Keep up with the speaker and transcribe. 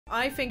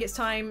I think it's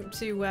time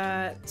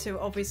to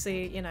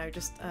obviously, you know,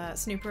 just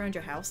snoop around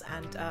your house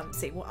and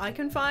see what I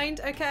can find,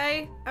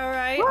 okay? All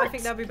right, what? I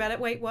think that'll be better.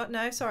 Wait, what?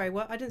 No, sorry,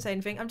 what? I didn't say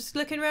anything. I'm just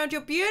looking around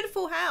your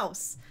beautiful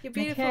house. Your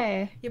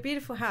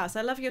beautiful house.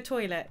 I love your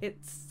toilet.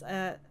 It's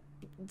so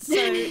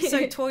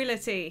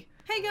toilety.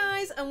 Hey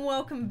guys, and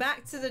welcome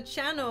back to the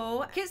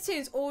channel.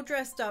 Kitsune's all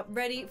dressed up,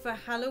 ready for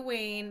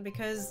Halloween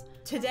because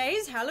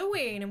today's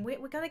Halloween and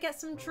we're gonna get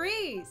some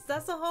treats.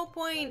 That's the whole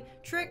point.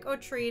 Trick or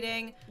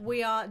treating.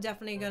 We are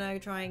definitely gonna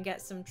try and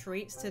get some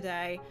treats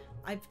today.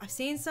 I've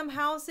seen some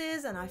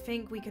houses and I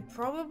think we could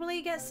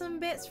probably get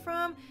some bits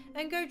from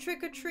and go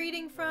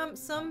trick-or-treating from.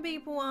 Some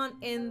people aren't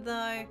in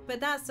though, but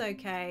that's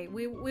okay.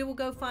 We will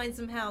go find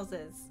some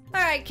houses.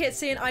 Alright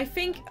Kitsune, I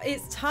think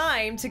it's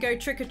time to go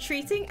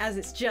trick-or-treating as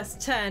it's just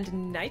turned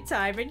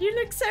nighttime and you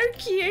look so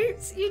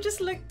cute. You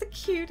just look the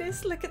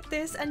cutest. Look at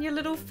this and your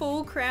little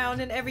full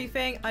crown and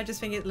everything. I just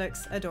think it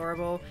looks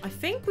adorable. I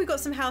think we've got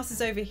some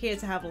houses over here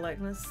to have a look.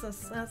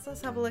 Let's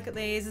have a look at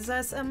these. Is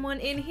there someone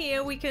in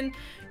here we can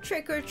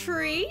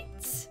trick-or-treat?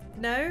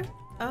 No?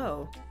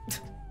 Oh.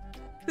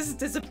 This is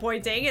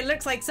disappointing. It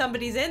looks like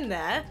somebody's in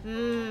there.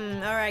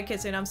 Alright,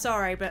 Kitsune, I'm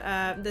sorry, but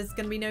there's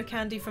gonna be no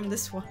candy from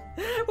this one.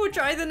 We'll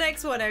try the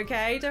next one,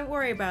 okay? Don't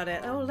worry about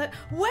it. Oh,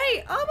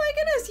 wait! Oh my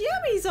goodness,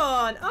 Yammy's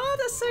on! Oh,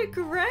 that's so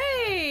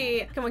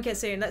great! Come on,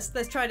 Kitsune,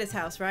 let's try this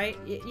house, right?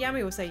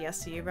 Yammy will say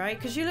yes to you, right?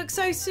 Because you look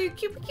so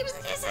cute.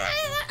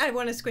 I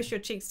want to squish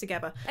your cheeks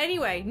together.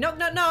 Anyway, knock,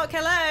 knock, knock.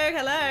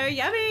 Hello,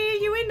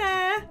 Yammy, you in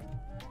there?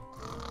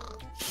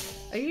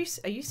 Are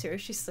you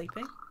serious? She's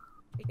sleeping?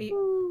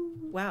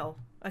 Wow.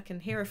 I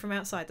can hear her from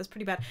outside. That's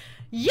pretty bad.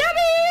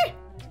 Yammy!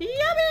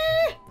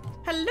 Yammy!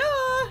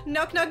 Hello!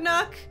 Knock, knock,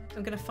 knock.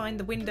 I'm gonna find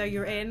the window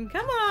you're in.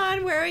 Come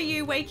on, where are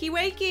you? Wakey,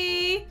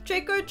 wakey!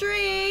 Trick or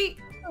treat!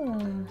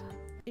 Oh.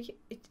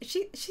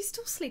 She's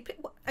still sleeping?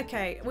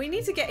 Okay, we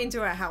need to get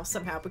into her house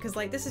somehow because,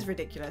 like, this is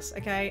ridiculous,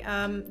 okay?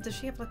 Does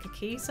she have, like, a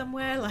key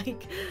somewhere?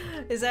 Like,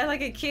 is there,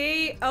 like, a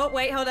key? Oh,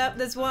 wait, hold up.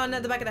 There's one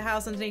at the back of the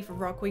house underneath a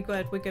rock. We're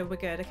good.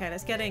 Okay,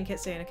 let's get in,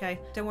 Kitsune, okay?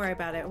 Don't worry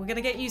about it. We're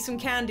gonna get you some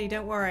candy.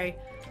 Don't worry.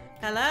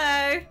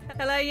 Hello?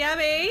 Hello,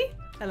 Yammy?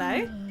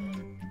 Hello?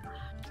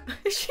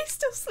 Is she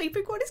still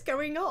sleeping? What is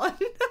going on?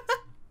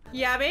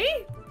 Yammy?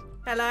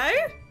 Hello?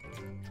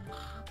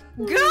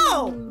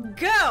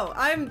 Go!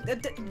 I'm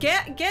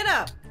get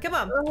up. Come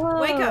on.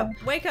 Oh.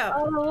 Wake up.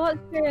 Oh, what's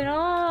going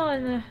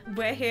on?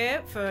 We're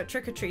here for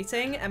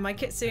trick-or-treating and my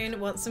Kitsune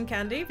wants some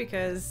candy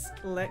because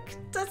look,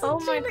 doesn't oh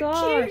my she look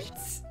gosh.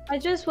 cute? I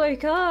just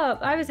woke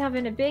up. I was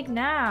having a big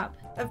nap.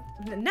 A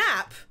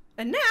nap?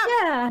 A nap?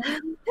 Yeah.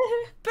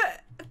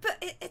 But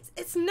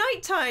it's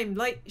nighttime.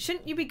 Like,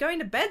 shouldn't you be going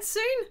to bed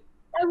soon?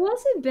 I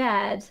was in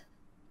bed.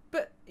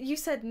 But you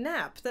said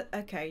nap.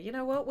 Okay, you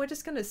know what? We're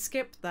just gonna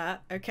skip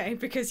that, okay?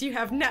 Because you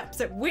have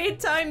naps at weird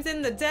times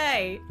in the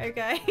day,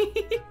 okay?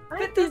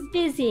 I've been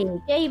busy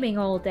gaming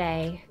all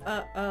day.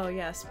 Oh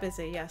yes,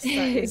 busy. Yes,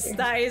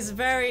 that is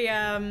very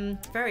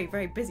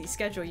very busy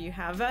schedule you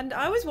have. And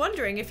I was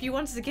wondering if you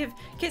wanted to give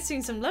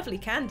Kitsune some lovely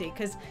candy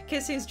because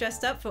Kitsune's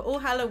dressed up for all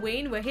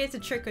Halloween. We're here to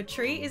trick or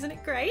treat. Isn't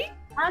it great?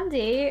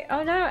 Candy?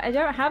 Oh no, I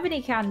don't have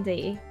any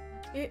candy.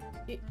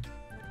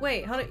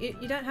 Wait, hold on.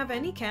 You don't have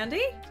any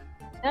candy?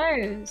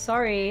 No,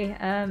 sorry.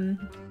 I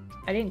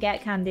didn't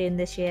get candy in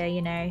this year,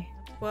 you know.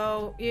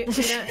 Well, you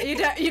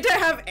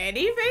don't have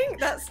anything?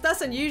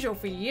 That's unusual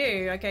for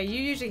you. Okay,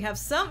 you usually have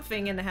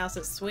something in the house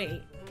that's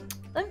sweet.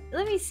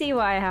 Let me see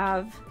what I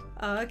have.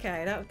 Oh,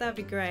 okay, that'd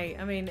be great.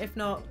 I mean, if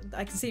not,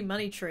 I can see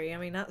money tree. I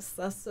mean,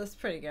 that's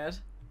pretty good.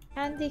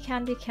 Candy.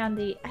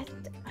 I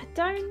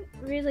don't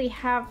really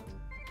have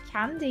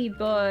candy,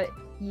 but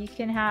you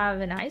can have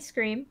an ice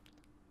cream.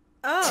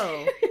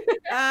 Oh.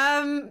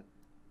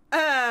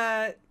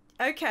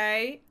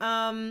 Okay.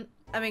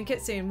 I mean,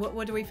 Kitsune,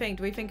 what do we think?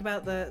 Do we think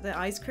about the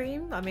ice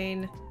cream? I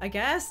mean, I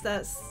guess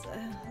that's...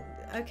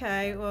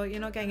 okay, well,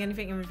 you're not getting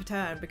anything in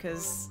return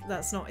because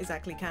that's not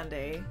exactly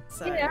candy,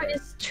 so... You know,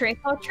 it's trick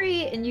or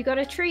treat, and you got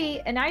a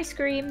treat, an ice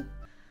cream.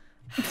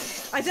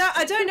 I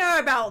don't know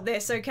about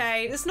this,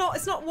 okay? It's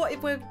not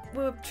what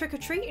we're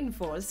trick-or-treating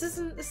for.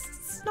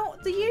 It's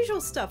not the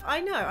usual stuff. I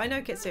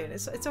know, Kitsune.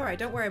 It's alright,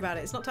 don't worry about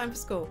it. It's not time for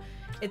school.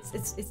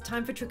 It's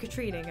time for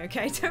trick-or-treating,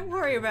 okay? Don't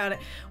worry about it.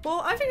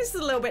 Well, I think this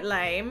is a little bit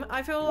lame.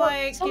 I feel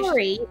like...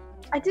 Sorry,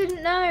 I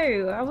didn't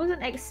know. I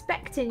wasn't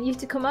expecting you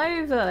to come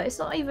over. It's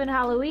not even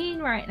Halloween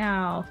right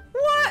now.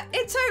 What?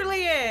 It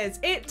totally is.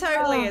 It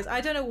totally is.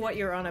 I don't know what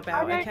you're on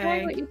about, okay? I don't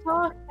know what you're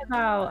talking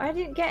about. I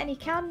didn't get any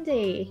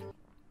candy.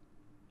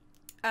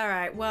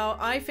 Alright, well,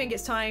 I think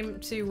it's time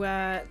to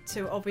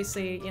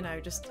obviously, you know,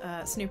 just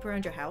snoop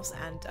around your house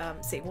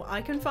and see what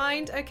I can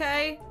find,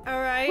 okay?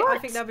 Alright, I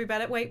think that'll be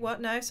better. Wait, what?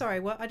 No, sorry,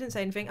 what? I didn't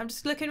say anything. I'm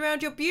just looking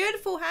around your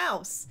beautiful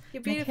house.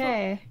 Your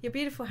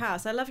beautiful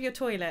house. I love your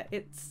toilet.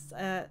 It's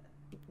so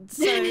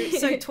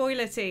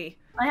toilety.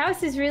 My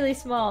house is really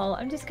small.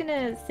 I'm just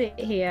gonna sit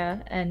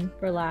here and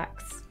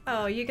relax.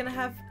 Oh, you're gonna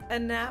have a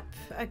nap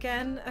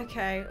again?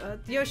 Okay.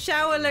 Your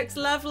shower looks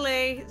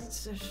lovely.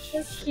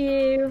 Thank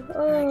you.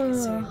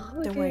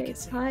 Oh, don't worry,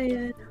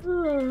 tired.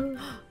 Oh.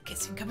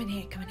 Kitsune, come in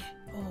here, come in here.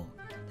 Oh,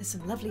 there's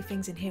some lovely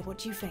things in here. What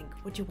do you think?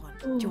 What do you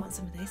want? Ooh. Do you want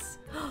some of this?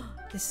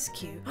 This is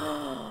cute.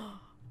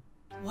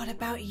 What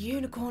about a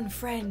unicorn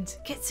friend?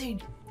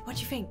 Kitsune, what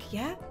do you think?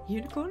 Yeah?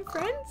 Unicorn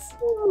friends?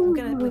 We're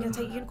gonna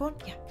take unicorn?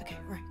 Yeah, okay,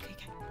 right, okay.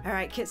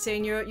 Alright,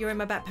 Kitsune, you're in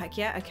my backpack,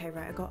 yeah? Okay,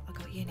 right, I got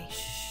Uni.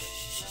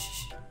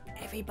 Shh.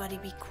 Everybody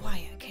be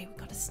quiet, okay? We've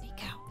gotta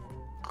sneak out.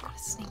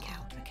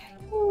 Okay.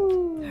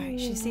 Alright,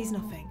 she sees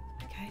nothing.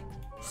 Okay.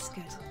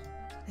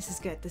 This is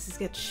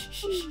good.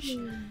 Shh.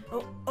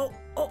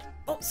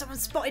 Oh, someone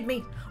spotted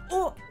me.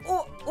 Oh,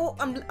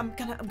 I'm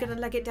gonna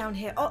leg it down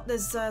here. Oh,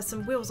 there's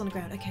some wheels on the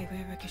ground. Okay,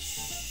 okay,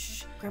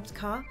 shh. Grab the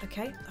car,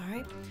 okay,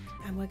 alright.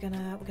 And we're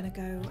gonna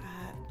go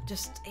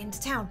just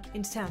into town.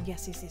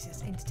 Yes,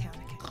 into town,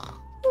 okay.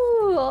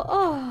 Ooh,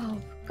 oh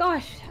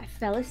gosh, I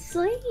fell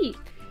asleep.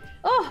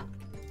 Oh,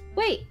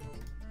 wait.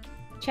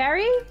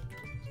 Cherry,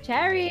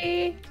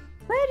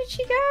 where did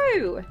she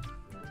go?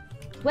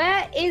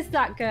 Where is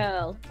that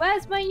girl?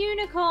 Where's my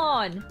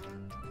unicorn?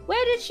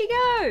 Where did she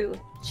go?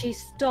 She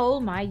stole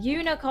my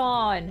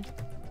unicorn.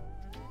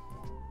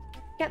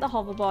 Get the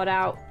hoverboard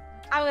out.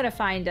 I'm gonna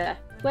find her.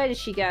 Where did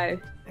she go?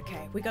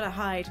 Okay, we gotta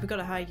hide,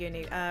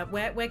 Uni.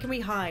 Where can we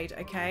hide,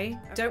 okay?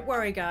 Don't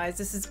worry, guys,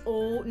 this is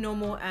all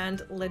normal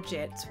and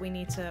legit. We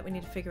need to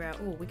figure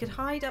out, we could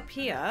hide up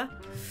here.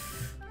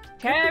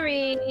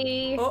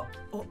 Cherry! Oh,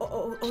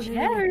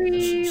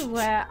 Cherry, no.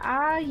 Where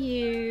are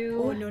you?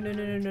 Oh, no.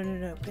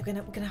 We're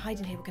gonna hide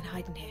in here,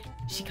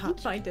 She can't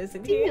find us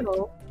in here.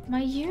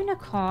 My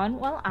unicorn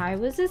while I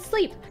was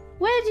asleep.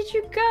 Where did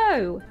you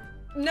go?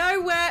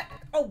 Nowhere!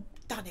 Oh,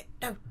 darn it,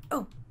 no.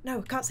 Oh. No,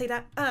 can't say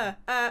that.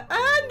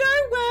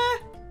 Nowhere!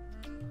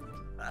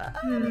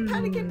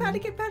 Panicking.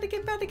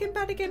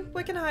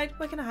 Where can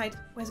I hide?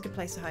 Where's a good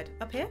place to hide?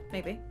 Up here?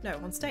 Maybe? No,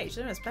 on stage.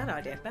 No, that's a bad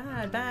idea.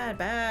 Bad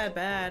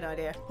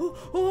idea.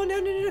 Oh,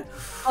 no.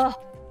 Oh,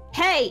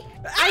 hey!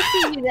 I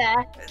see you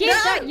there. Give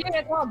that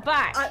unicorn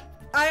back.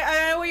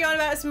 I know what you're on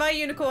about. It's my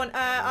unicorn.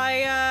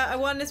 I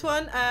won this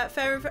one. I've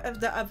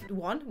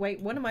won? Wait,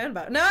 what am I on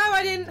about? No,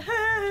 I didn't.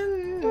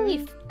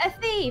 A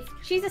thief.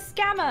 She's a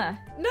scammer.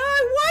 No,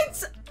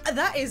 what?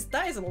 That is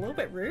a little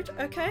bit rude.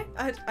 Okay,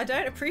 I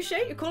don't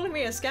appreciate you calling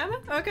me a scammer.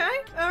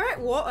 Okay, all right.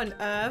 What on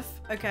earth?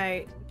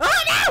 Okay.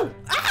 Oh no!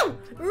 Ow!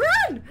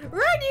 Run,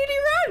 Uni,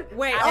 run!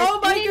 Wait. Oh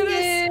my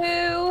goodness!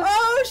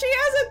 Oh, she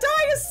has a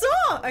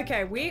dinosaur.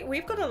 Okay,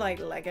 we've got to like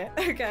leg it.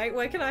 Okay,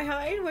 where can I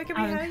hide?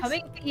 I'm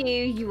coming for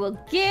you. You will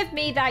give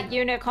me that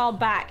unicorn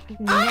back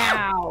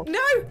now. No.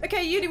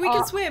 Okay, Uni, we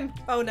can swim.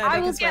 Oh no, I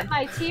will get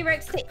my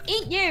T-Rex to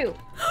eat you.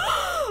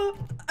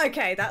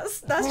 Okay,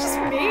 that's just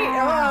me.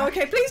 Oh,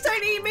 okay. Please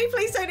don't eat me.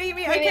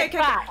 Okay.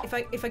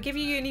 If I give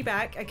you Uni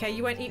back, okay,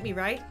 you won't eat me,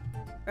 right?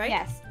 Right?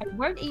 Yes, I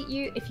won't eat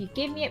you if you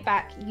give me it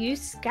back, you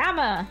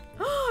scammer.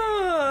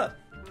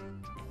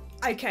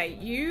 Okay,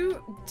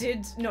 you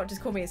did not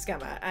just call me a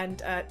scammer,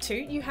 and 2,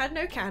 you had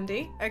no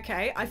candy.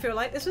 Okay, I feel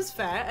like this was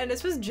fair and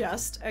this was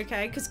just,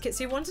 okay, because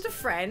Kitsune wanted a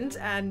friend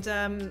and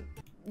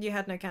you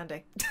had no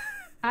candy.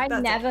 I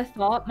never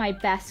thought my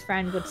best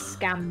friend would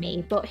scam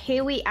me, but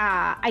here we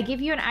are. I give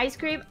you an ice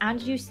cream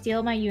and you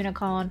steal my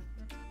unicorn.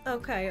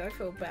 Okay, I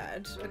feel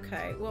bad.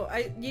 Okay, well,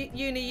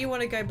 Uni, you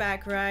want to go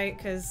back, right?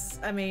 Because,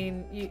 I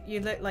mean, you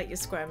look like you're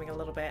squirming a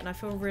little bit, and I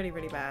feel really,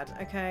 really bad.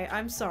 Okay,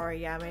 I'm sorry,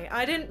 Yammy.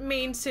 I didn't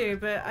mean to,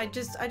 but I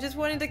just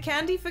wanted the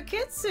candy for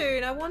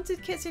Kitsune. I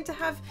wanted Kitsune to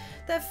have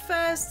their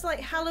first, like,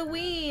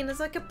 Halloween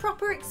as, like, a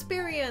proper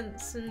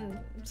experience and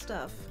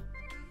stuff.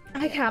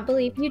 I can't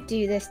believe you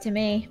do this to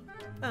me.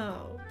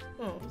 Oh,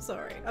 I'm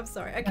sorry.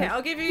 Okay,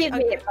 I'll give you. Give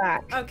me it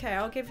back. Okay,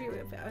 I'll give you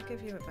it back.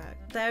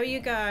 There you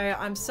go.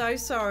 I'm so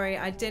sorry.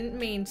 I didn't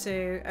mean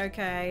to.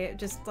 Okay,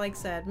 just like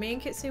said, me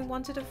and Kitsune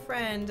wanted a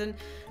friend, and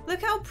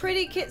look how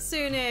pretty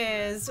Kitsune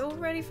is, all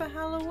ready for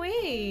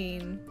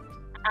Halloween.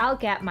 I'll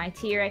get my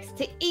T-Rex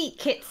to eat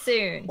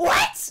Kitsune.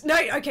 What? No.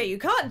 Okay, you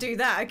can't do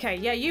that. Okay,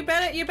 yeah, you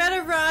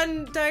better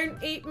run.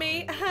 Don't eat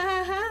me.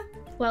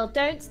 Well,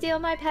 don't steal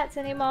my pets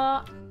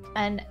anymore,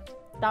 and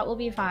that will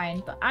be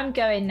fine, but I'm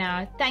going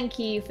now. Thank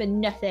you for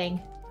nothing.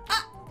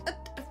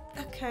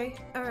 Okay,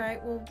 all right.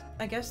 Well,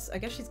 I guess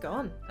she's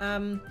gone.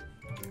 I'm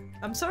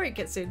sorry,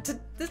 Kitsune.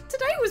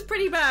 Today was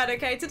pretty bad.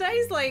 Okay,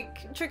 today's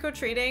like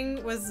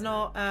trick-or-treating was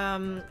not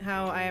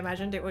how I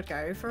imagined it would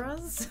go for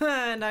us,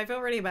 and I feel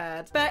really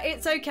bad. But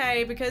it's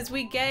okay because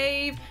we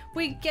gave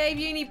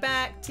Uni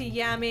back to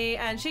Yammy,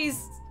 and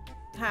she's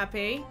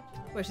happy.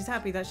 Well, she's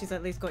happy that she's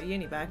at least got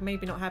Uni back.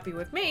 Maybe not happy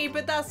with me,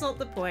 but that's not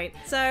the point.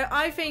 So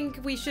I think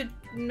we should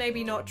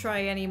maybe not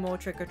try any more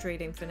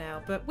trick-or-treating for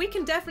now. But we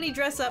can definitely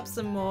dress up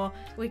some more.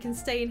 We can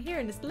stay in here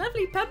in this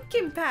lovely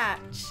pumpkin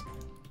patch.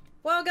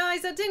 Well,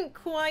 guys, that didn't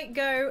quite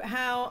go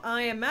how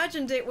I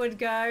imagined it would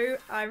go.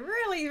 I'm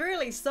really,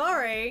 really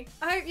sorry.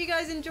 I hope you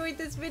guys enjoyed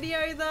this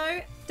video,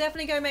 though.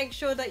 Definitely go make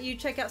sure that you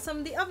check out some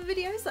of the other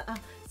videos that are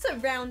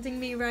surrounding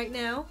me right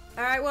now.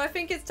 Alright, well, I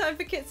think it's time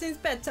for Kitsune's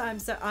bedtime,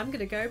 so I'm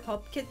gonna go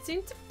pop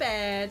Kitsune to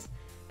bed.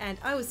 And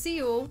I will see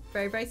you all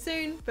very, very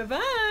soon.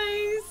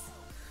 Bye-bye!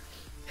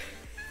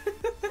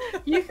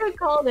 You could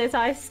call this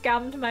I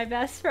scammed my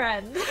best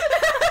friend.